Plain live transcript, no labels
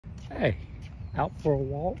Okay, out for a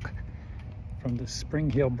walk from the Spring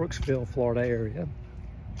Hill, Brooksville, Florida area.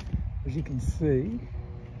 As you can see,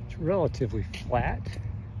 it's relatively flat.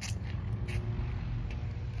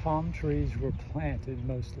 Palm trees were planted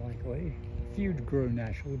most likely. A few grow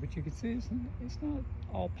naturally, but you can see it's not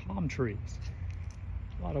all palm trees.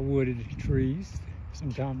 A lot of wooded trees.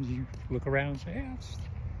 Sometimes you look around and say, yeah,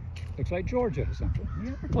 it looks like Georgia or something.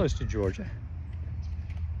 Yeah, we're close to Georgia.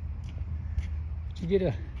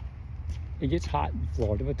 But it gets hot in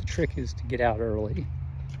Florida, but the trick is to get out early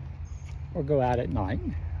or go out at night.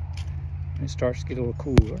 And it starts to get a little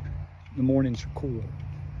cooler. The mornings are cooler.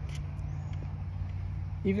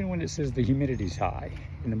 Even when it says the humidity's high,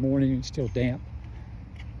 in the morning it's still damp,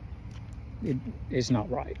 it's not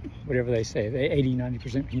right. Whatever they say, 80,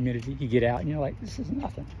 90% humidity, you get out and you're like, this is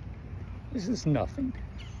nothing. This is nothing.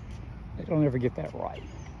 They don't ever get that right.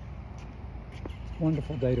 It's a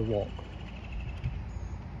wonderful day to walk.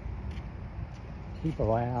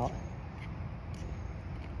 People out.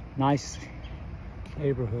 Nice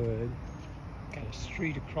neighborhood. Got a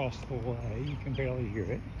street across the way. You can barely hear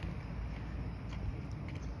it.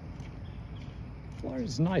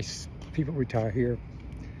 Florida's nice. People retire here.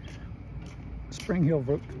 Spring Hill,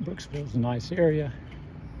 Brooksville is a nice area.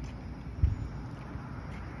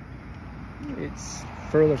 It's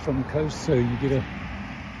further from the coast, so you get a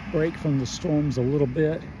break from the storms a little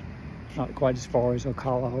bit. Not quite as far as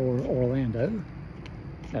Ocala or Orlando.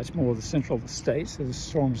 That's more the central of the state, so the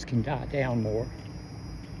storms can die down more.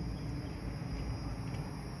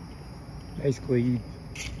 Basically,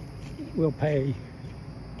 we'll pay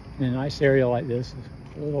in a nice area like this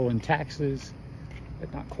a little in taxes,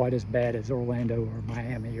 but not quite as bad as Orlando or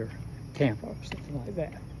Miami or Tampa or something like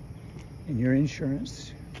that. And your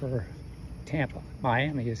insurance for Tampa,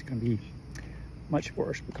 Miami is going to be much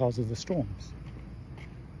worse because of the storms.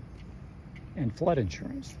 And flood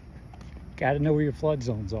insurance. Got to know where your flood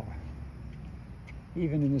zones are,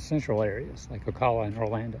 even in the central areas like Ocala and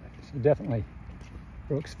Orlando. So definitely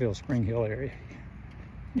Brooksville, Spring Hill area.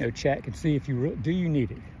 You know, chat and see if you do you need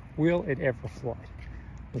it. Will it ever flood?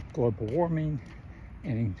 With global warming,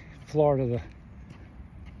 and in Florida, the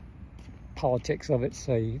politics of it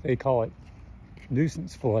say they call it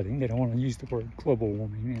nuisance flooding. They don't want to use the word global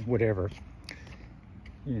warming and whatever.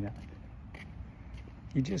 You know,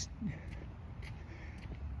 you just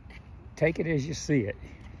take it as you see it.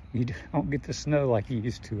 You don't get the snow like you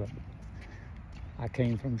used to. I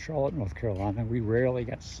came from Charlotte, North Carolina. We rarely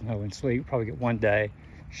got snow and sleet. Probably get one day,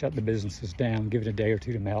 shut the businesses down, give it a day or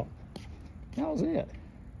two to melt. That was it.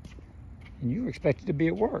 And you were expected to be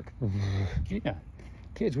at work. You know,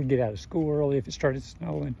 kids would get out of school early if it started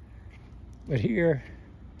snowing. But here,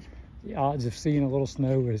 the odds of seeing a little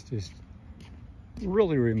snow is just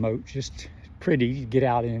really remote. Just pretty to get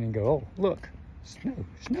out in and go, oh, look, snow,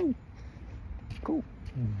 snow. Cool.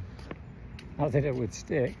 Not that it would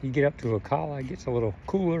stick. You get up to Ocala, it gets a little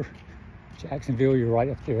cooler. Jacksonville, you're right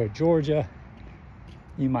up there at Georgia.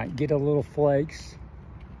 You might get a little flakes,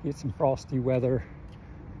 get some frosty weather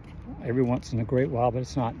every once in a great while, but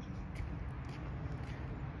it's not,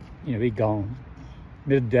 you know, be gone.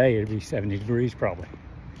 Midday, it'd be 70 degrees probably.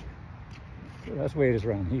 So that's the way it is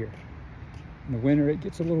around here. In the winter, it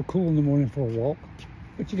gets a little cool in the morning for a walk,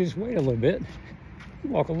 but you just wait a little bit, you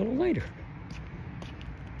walk a little later.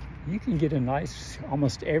 You can get a nice,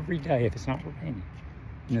 almost every day if it's not raining.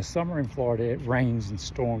 In the summer in Florida, it rains and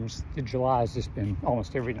storms. The July has just been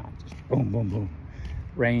almost every night, just boom, boom, boom.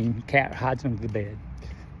 Rain, cat hides under the bed.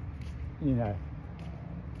 You know,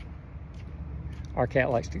 our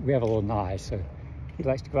cat likes to, we have a little lanai, so he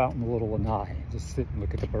likes to go out in the little lanai and just sit and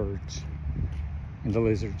look at the birds and the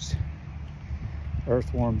lizards.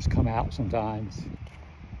 Earthworms come out sometimes.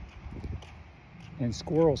 And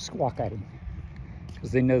squirrels squawk at him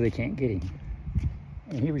because they know they can't get him.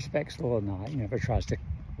 And he respects the lanai. He never tries to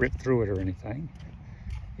rip through it or anything.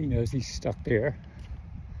 He knows he's stuck there.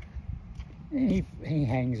 And he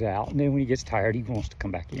hangs out. And then when he gets tired, he wants to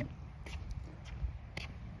come back in.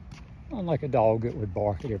 Unlike a dog that would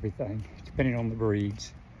bark at everything, depending on the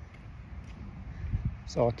breeds.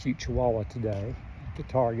 Saw a cute Chihuahua today at the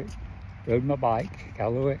Target. Rode my bike, got a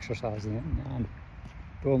little exercise in, and now I'm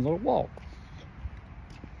doing a little walk.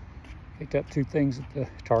 Picked up 2 things at the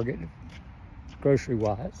Target,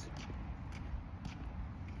 grocery-wise.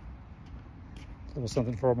 A little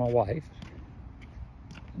something for my wife.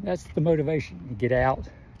 And that's the motivation. You get out,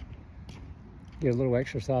 get a little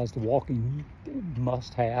exercise. The walking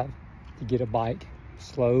must have. To get a bike,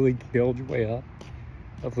 slowly build your way up.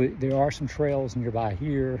 Hopefully, there are some trails nearby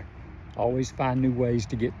here. Always find new ways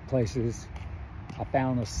to get places. I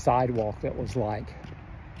found a sidewalk that was like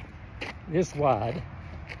this wide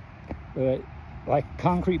but like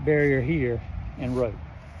concrete barrier here and road.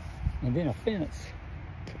 And then a fence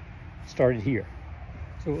started here.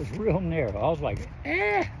 So it was real narrow. I was like,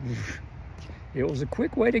 eh. It was a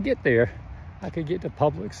quick way to get there. I could get to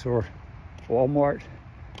Publix or Walmart,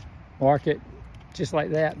 Market, just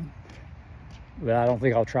like that. But I don't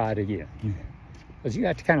think I'll try it again. Because you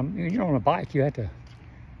have to kind of, when you're on a bike, you have to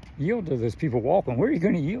yield to those people walking. Where are you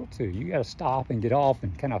going to yield to? You got to stop and get off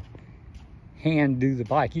and kind of hand do the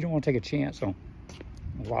bike. You don't want to take a chance on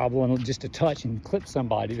wobbling just a touch and clip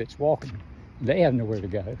somebody that's walking. They have nowhere to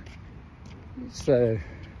go. So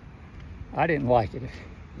I didn't like it.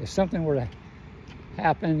 If something were to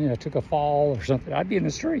happen and I took a fall or something, I'd be in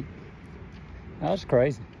the street. That's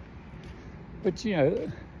crazy. But you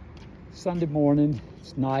know, Sunday morning,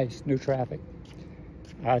 it's nice, no traffic.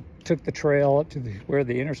 I took the trail up to where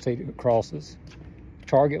the interstate crosses.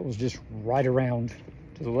 Target was just right around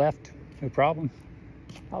to the left, no problem.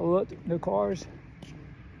 I looked, no cars.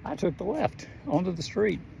 I took the left onto the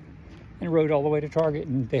street and rode all the way to Target,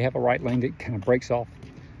 and they have a right lane that kind of breaks off.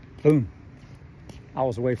 Boom. I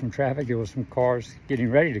was away from traffic. There was some cars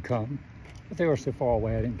getting ready to come, but they were so far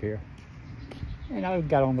away I didn't care. And I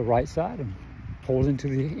got on the right side and pulled into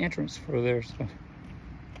the entrance for there's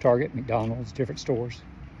Target, McDonald's, different stores.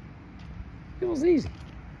 It was easy.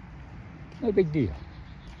 No big deal.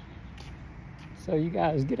 So you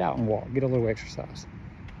guys get out and walk, get a little exercise.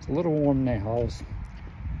 It's a little warm now. I was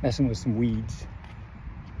messing with some weeds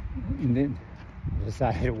and then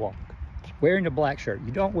decided to walk. Wearing a black shirt.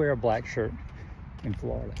 You don't wear a black shirt in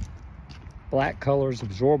Florida. Black colors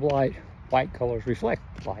absorb light, white colors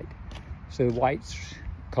reflect light. So white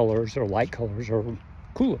colors or light colors are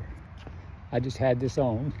cooler. I just had this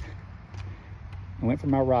on. I went for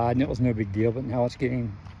my ride and it was no big deal, but now it's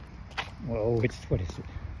getting, well, what is it?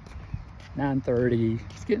 9:30.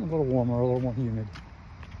 It's getting a little warmer, a little more humid.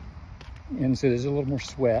 And so there's a little more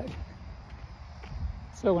sweat.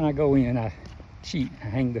 So when I go in, I cheat. I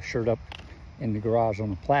hang the shirt up in the garage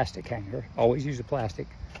on a plastic hanger. Always use a plastic,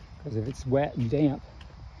 because if it's wet and damp,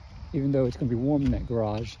 even though it's going to be warm in that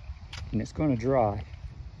garage and it's going to dry,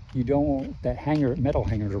 you don't want that hanger, metal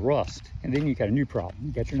hanger, to rust. And then you got a new problem.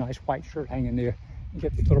 You got your nice white shirt hanging there. You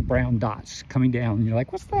get these little brown dots coming down. And you're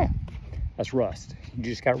like, what's that? That's rust. You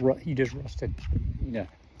just rusted, you know.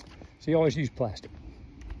 So you always use plastic.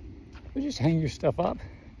 But just hang your stuff up.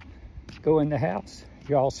 Go in the house.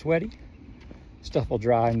 You're all sweaty. Stuff will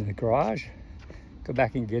dry in the garage. Go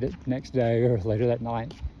back and get it next day or later that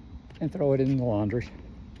night and throw it in the laundry.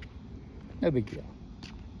 No big deal.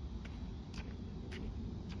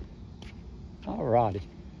 Alrighty.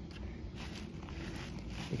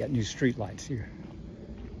 We got new street lights here.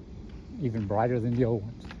 Even brighter than the old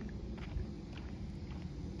ones.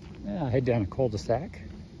 Yeah, I head down a cul-de-sac,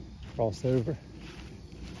 cross over.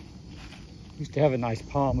 Used to have a nice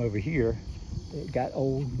palm over here. It got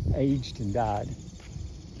old, aged, and died.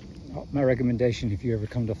 My recommendation, if you ever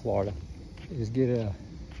come to Florida, is get a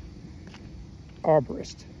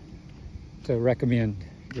arborist to recommend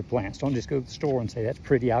your plants. Don't just go to the store and say, that's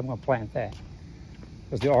pretty, I'm gonna plant that.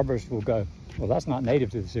 Because the arborist will go, well, that's not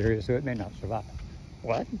native to this area, so it may not survive.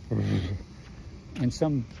 What? And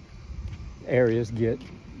some areas get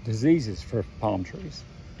diseases for palm trees.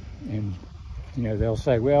 And, you know, they'll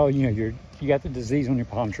say, well, you know, you got the disease on your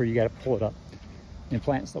palm tree, you got to pull it up and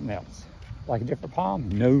plant something else. Like a different palm?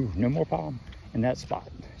 No more palm in that spot.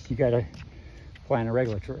 You got to plant a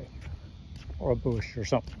regular tree or a bush or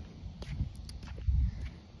something.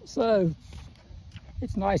 So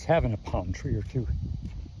it's nice having a palm tree or two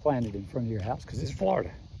planted in front of your house because it's Florida.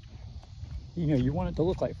 You know, you want it to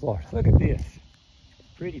look like Florida. Look at this.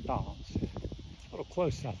 Pretty palms. A little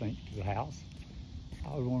close, I think, to the house.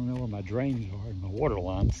 I would want to know where my drains are and my water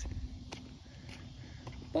lines.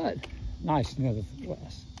 But nice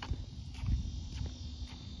nevertheless.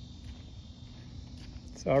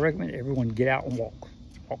 So I recommend everyone get out and walk.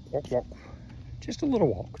 Walk. Just a little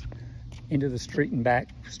walk. Into the street and back.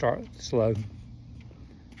 Start slow.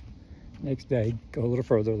 Next day, go a little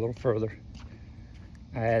further.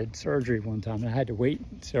 I had surgery one time and I had to wait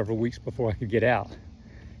several weeks before I could get out.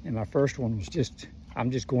 And my first one was just,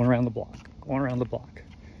 I'm just going around the block.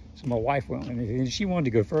 So my wife went with me and she wanted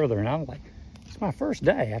to go further. And I'm like, it's my first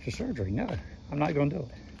day after surgery. No, I'm not going to do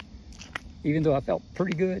it. Even though I felt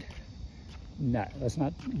pretty good, no, let's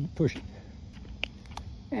not push it.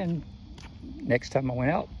 And next time I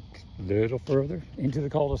went out, a little further into the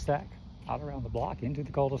cul-de-sac, out around the block, into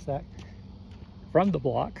the cul-de-sac, from the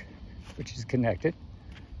block, which is connected,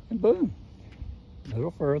 and boom, a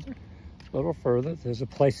little further. There's a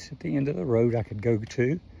place at the end of the road I could go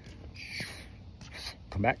to.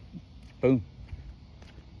 Come back, boom.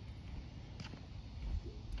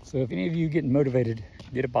 So if any of you getting motivated,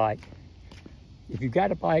 get a bike. If you've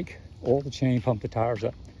got a bike, oil the chain, pump the tires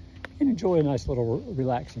up, and enjoy a nice little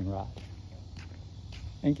relaxing ride.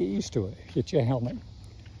 And get used to it. Get you a helmet.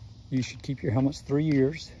 You should keep your helmets 3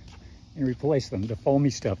 years and replace them. The foamy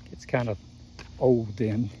stuff gets kind of old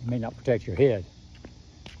then. It may not protect your head.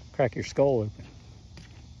 Crack your skull open.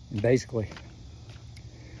 And basically,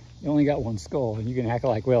 you only got one skull, and you can act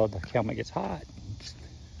like, well, the helmet gets hot.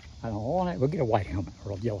 I don't want it. We'll get a white helmet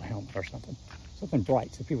or a yellow helmet or something. Something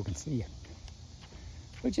bright so people can see you.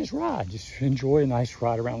 But just ride. Just enjoy a nice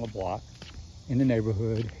ride around the block in the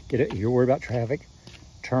neighborhood. You're worried about traffic.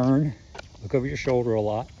 Turn. Look over your shoulder a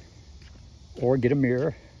lot. Or get a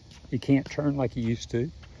mirror. You can't turn like you used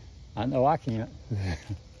to. I know I can't.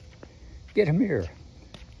 Get a mirror.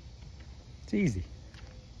 It's easy.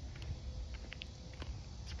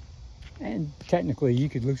 And technically, you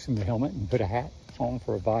could loosen the helmet and put a hat on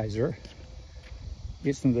for a visor.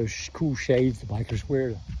 Get some of those cool shades the bikers wear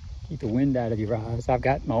to keep the wind out of your eyes. I've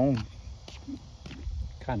got my own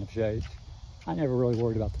kind of shades. I never really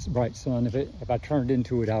worried about this bright sun. If I turned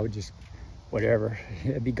into it, I would just, whatever,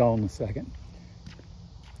 it'd be gone in a second.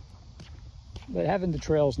 But having the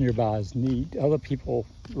trails nearby is neat. Other people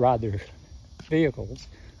ride their vehicles,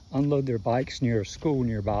 unload their bikes near a school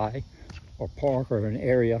nearby, or park, or an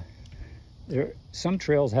area. Some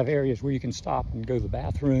trails have areas where you can stop and go to the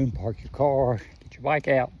bathroom, park your car, get your bike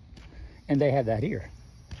out. And they have that here,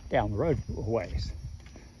 down the road a ways.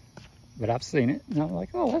 But I've seen it, and I'm like,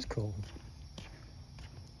 oh, that's cool.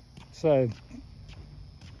 So,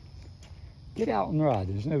 get out and ride.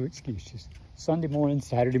 There's no excuse. Just Sunday morning,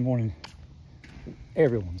 Saturday morning,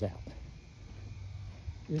 everyone's out.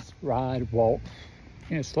 Just ride, walk,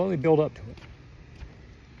 slowly build up to it.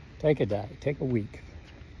 Take a day, take a week.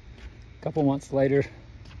 A couple months later,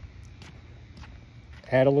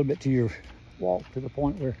 add a little bit to your walk to the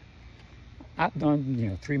point where I've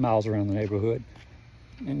done, 3 miles around the neighborhood,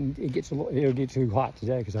 and it'll get too hot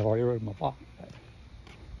today because I've already rode my bike. But,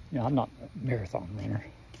 I'm not a marathon runner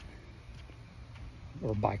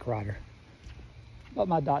or a bike rider. But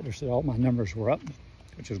my doctor said all my numbers were up,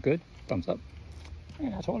 which was good, thumbs up.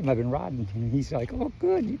 And I told him I've been riding, and he's like, oh,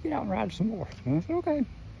 good, you get out and ride some more. And I said, okay.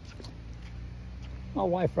 My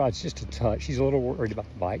wife rides just a touch. She's a little worried about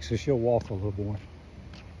the bike, so she'll walk a little more.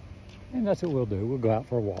 And that's what we'll do. We'll go out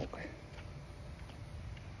for a walk.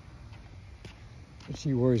 But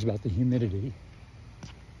she worries about the humidity.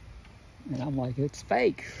 And I'm like, it's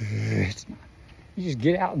fake. It's not. You just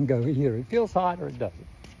get out and go. Either it feels hot or it doesn't.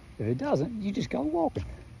 If it doesn't, you just go walking.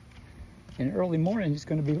 In the early morning, it's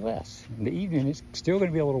going to be less. In the evening, it's still going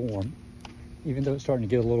to be a little warm, even though it's starting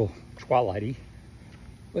to get a little twilighty.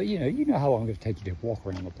 But you know how long it'll take you to walk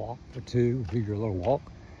around the block or two, do your little walk.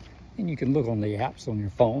 And you can look on the apps on your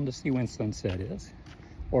phone to see when sunset is,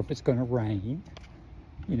 or if it's going to rain.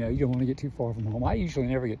 You don't want to get too far from home. I usually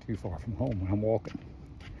never get too far from home when I'm walking.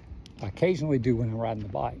 I occasionally do when I'm riding the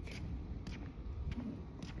bike.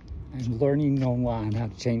 I'm learning online how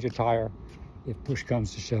to change a tire if push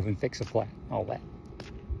comes to shove and fix a flat, all that.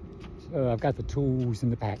 So I've got the tools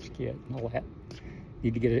and the patch kit and all that.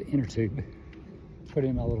 Need to get an inner tube, put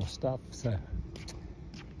in my little stuff. So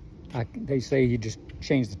they say you just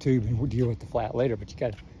change the tube and we'll deal with the flat later, but you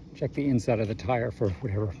gotta check the inside of the tire for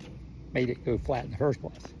whatever made it go flat in the first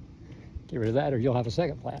place. Get rid of that or you'll have a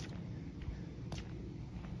second flat.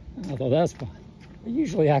 I thought that's fine. But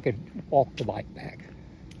usually I could walk the bike back,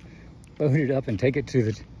 load it up and take it to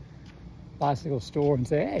the bicycle store and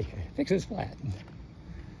say, hey, fix this flat.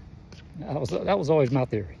 That was always my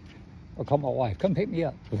theory. Or call my wife, come pick me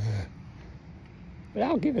up. But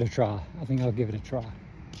I'll give it a try. I think I'll give it a try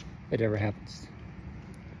if it ever happens.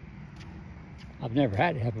 I've never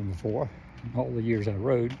had it happen before in all the years I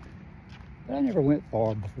rode, but I never went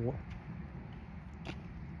far before.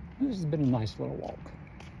 This has been a nice little walk.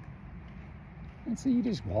 And so you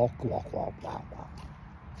just walk.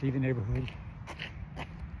 See the neighborhood.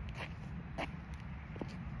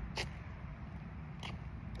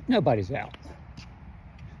 Nobody's out.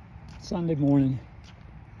 Sunday morning,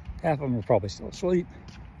 half of them are probably still asleep.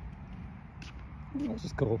 This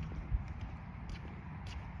is cool.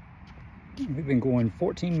 We've been going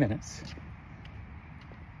 14 minutes.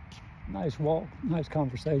 Nice walk, nice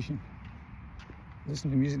conversation. Listen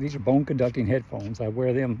to music. These are bone conducting headphones. I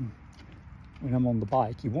wear them when I'm on the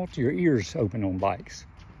bike. You want your ears open on bikes.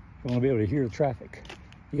 You want to be able to hear the traffic.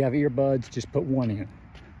 If you have earbuds, just put one in.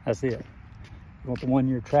 That's it. You want the one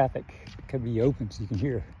near traffic can be open so you can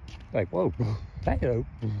hear. Like, whoa, hello.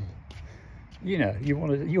 You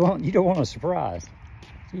don't want a surprise.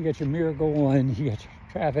 So you got your mirror going, you got your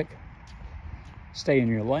traffic. Stay in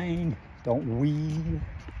your lane, don't weave.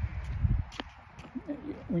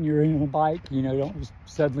 when you're in a bike, you know, don't just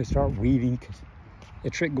suddenly start weaving, because the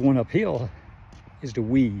trick going uphill is to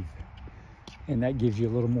weave. And that gives you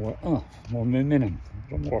a little more more momentum,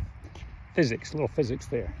 a little more physics, a little physics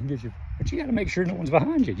there. It gives you, but you got to make sure no one's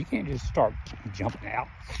behind you. You can't just start jumping out.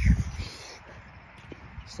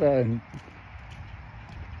 So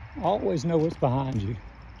always know what's behind you.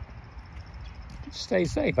 Stay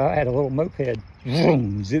safe. I had a little moped,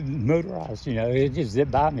 zip, motorized, you know, it just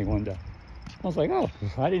zipped by me one day. I was like, oh,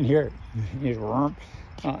 I didn't hear it.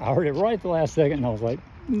 I heard it right at the last second, and I was like,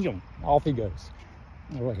 off he goes.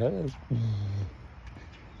 I was like, oh.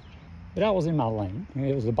 But I was in my lane.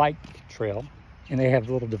 It was a bike trail, and they have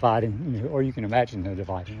a little dividing, you know, or you can imagine the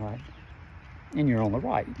dividing, right? And you're on the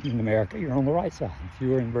right. In America, you're on the right side. If you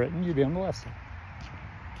were in Britain, you'd be on the left side.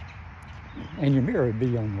 And your mirror would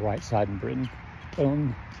be on the right side in Britain. But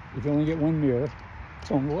if you only get one mirror,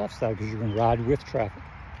 it's on the left side, because you're going to ride with traffic.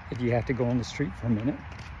 If you have to go on the street for a minute,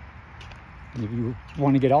 and if you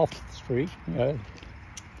want to get off the street, you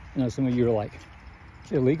know, some of you are like,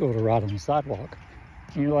 it's illegal to ride on the sidewalk.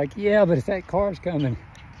 And you're like, yeah, but if that car's coming,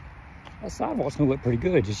 that sidewalk's gonna look pretty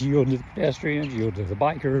good. Just yield to the pedestrians, yield to the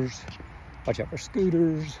bikers, watch out for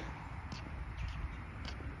scooters.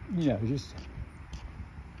 You know, just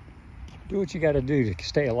do what you gotta do to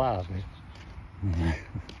stay alive.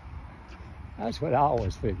 That's what I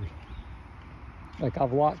always figure. Like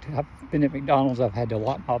I've been at McDonald's, I've had to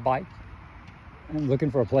lock my bike. I'm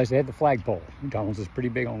looking for a place. They had the flagpole. McDonald's is pretty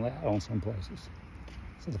big on that, on some places.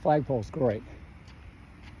 So the flagpole's great.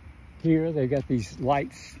 Here they've got these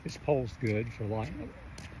lights. This pole's good for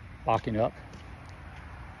locking up.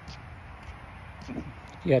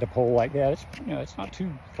 If you had a pole like that, it's, you know, it's not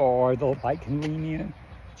too far. The bike can lean in.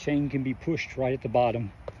 Chain can be pushed right at the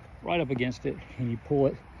bottom, right up against it, and you pull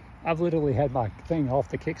it. I've literally had my thing off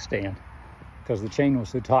the kickstand because the chain was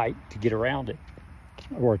so tight to get around it,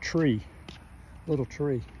 or a tree, little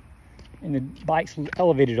tree, and the bike's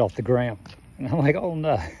elevated off the ground. And I'm like, oh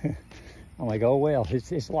no. I'm like, oh well,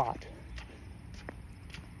 it's locked.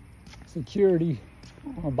 Security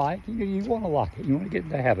on a bike, you want to lock it. You want to get in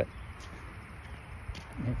the habit.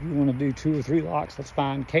 And if you want to do 2 or 3 locks, that's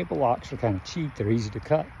fine. Cable locks are kind of cheap. They're easy to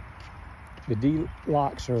cut. The D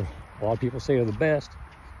locks are, a lot of people say, are the best.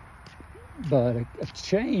 But a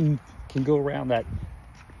chain can go around that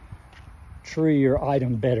tree or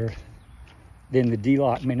item better than the D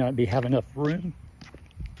lock may not have enough room.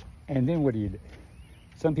 And then what do you do?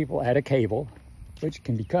 Some people add a cable, which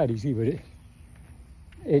can be cut easy, but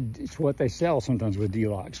it's what they sell sometimes with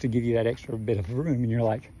D-locks to give you that extra bit of room. And you're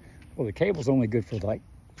like, well, the cable's only good for like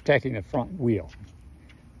protecting the front wheel.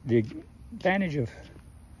 The advantage of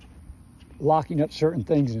locking up certain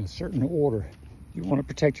things in a certain order, you want to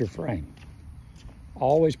protect your frame.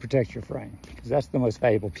 Always protect your frame, because that's the most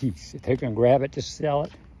valuable piece. If they're going to grab it to sell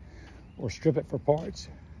it or strip it for parts,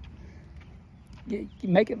 you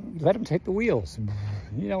make it, let them take the wheels.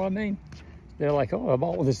 You know what I mean? They're like, oh, I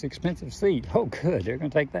bought this expensive seat. Oh, good, they're gonna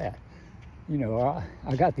take that. You know,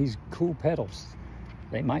 I got these cool pedals.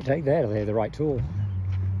 They might take that if they have the right tool.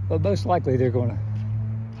 But most likely they're gonna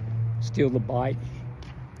steal the bike.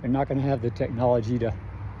 They're not gonna have the technology to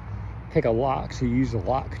pick a lock, so you use a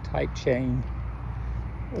lock type chain.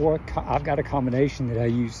 Or I've got a combination that I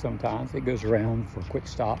use sometimes. It goes around for a quick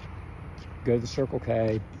stop. Go to the Circle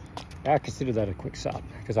K. I consider that a quick stop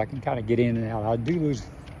because I can kind of get in and out. I do lose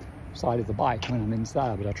sight of the bike when I'm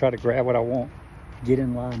inside, but I try to grab what I want, get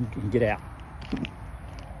in line, and get out.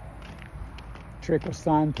 Trick with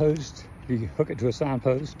signpost. If you hook it to a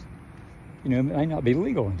signpost, you know, it may not be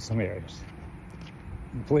legal in some areas.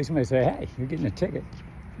 The police may say, hey, you're getting a ticket.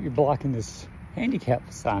 You're blocking this handicap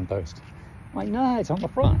signpost. I'm like, no, it's on the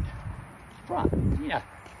front. Yeah.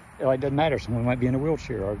 It doesn't matter. Someone might be in a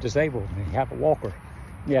wheelchair or disabled and you have a walker.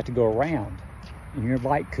 You have to go around, and your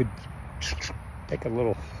bike could take a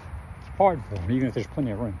little hard for them, even if there's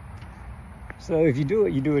plenty of room. So if you do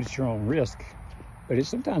it at your own risk. But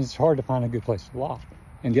sometimes it's hard to find a good place to lock.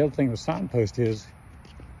 And the other thing with signpost is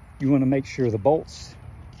you want to make sure the bolts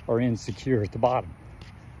are in secure at the bottom.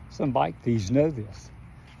 Some bike thieves know this.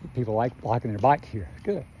 People like locking their bike here.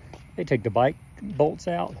 Good. They take the bike bolts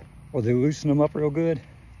out, or they loosen them up real good,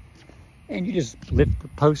 and you just lift the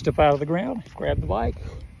post up out of the ground, grab the bike,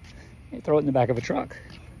 and throw it in the back of a truck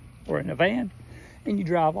or in a van, and you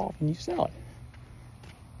drive off and you sell it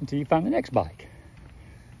until you find the next bike.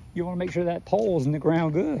 You want to make sure that pole's in the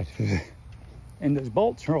ground good and those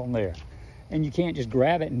bolts are on there, and you can't just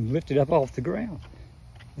grab it and lift it up off the ground.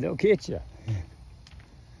 They'll get you.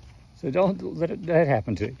 So don't let that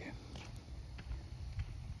happen to you.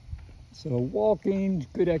 So walking,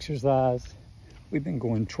 good exercise. We've been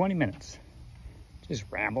going 20 minutes. just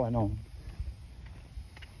rambling on.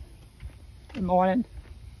 Good morning.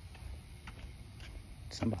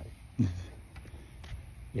 Somebody.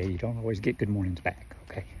 Yeah, you don't always get good mornings back,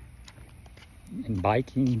 okay? And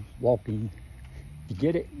biking, walking, you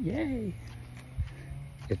get it, yay.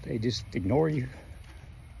 If they just ignore you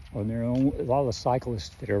on their own, a lot of the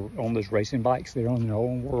cyclists that are on those racing bikes, they're on their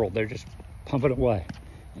own world. They're just pumping away.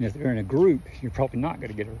 And if they're in a group, you're probably not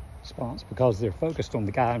going to get a response because they're focused on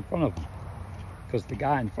the guy in front of them. Because the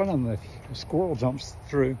guy in front of them, if a squirrel jumps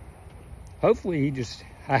through, hopefully he just,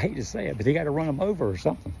 I hate to say it, but he got to run them over or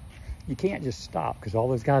something. You can't just stop because all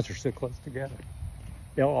those guys are so close together.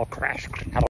 They'll all crash.